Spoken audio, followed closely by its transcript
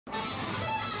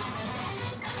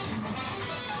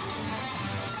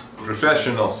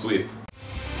Professional sweep.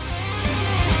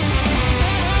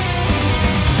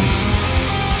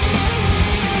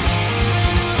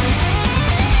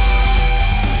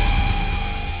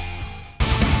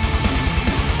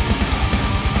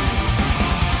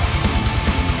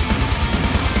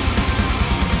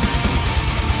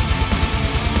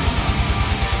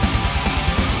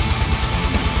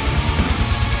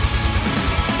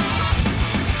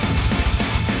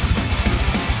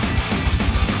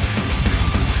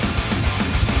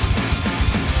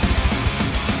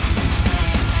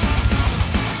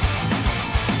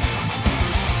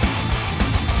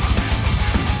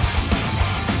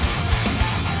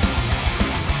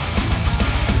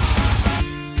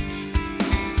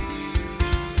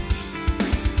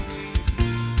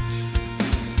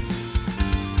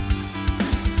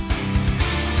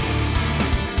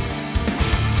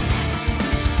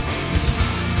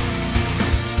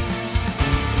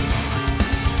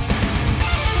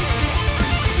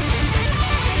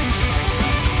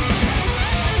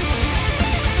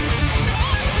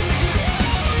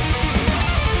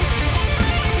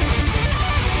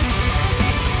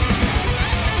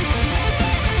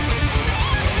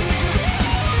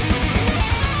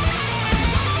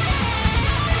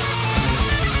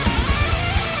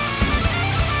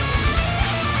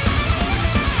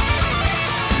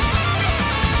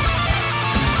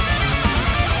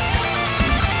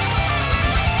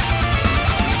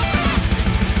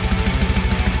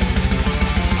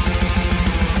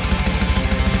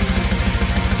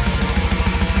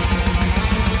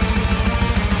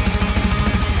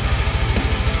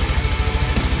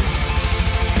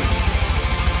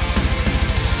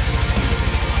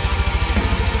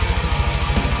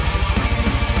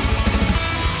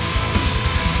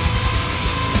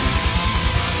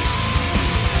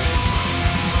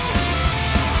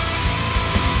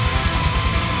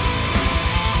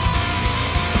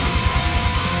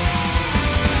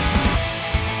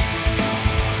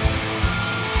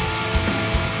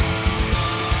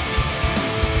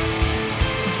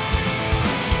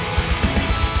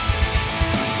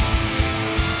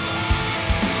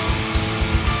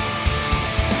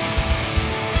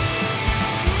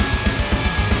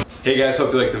 Hey guys,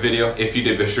 hope you liked the video. If you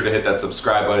did, be sure to hit that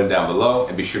subscribe button down below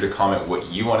and be sure to comment what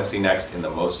you want to see next in the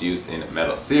Most Used in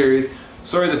Metal series.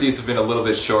 Sorry that these have been a little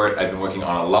bit short. I've been working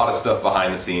on a lot of stuff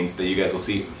behind the scenes that you guys will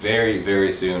see very,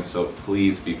 very soon, so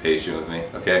please be patient with me,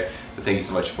 okay? But thank you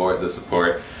so much for the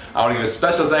support. I want to give a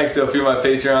special thanks to a few of my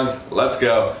Patreons. Let's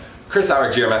go. Chris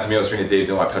Howard, J.R. Matthew, Serena, Dave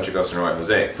Dillon, Patrick Osternoy,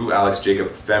 Jose, Fu, Alex, Jacob,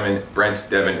 Femin, Brent,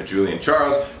 Devin, Julian,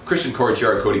 Charles, Christian, Corey,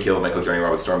 Jared, Cody, Caleb, Michael, Johnny,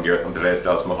 Robert, Storm, Gareth, Andreas,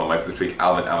 Dallas, Moho, Mike, the Tweak,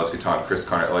 Alvin, Alice, Catan, Chris,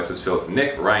 Connor, Alexis, Phil,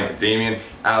 Nick, Ryan, Damien,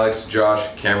 Alex,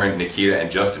 Josh, Cameron, Nikita,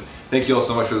 and Justin. Thank you all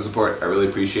so much for the support. I really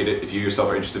appreciate it. If you yourself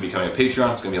are interested in becoming a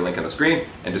Patreon, it's going to be a link on the screen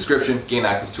and description. Gain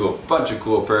access to a bunch of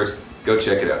cool perks. Go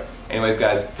check it out. Anyways,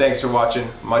 guys, thanks for watching.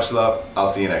 Much love. I'll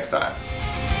see you next time.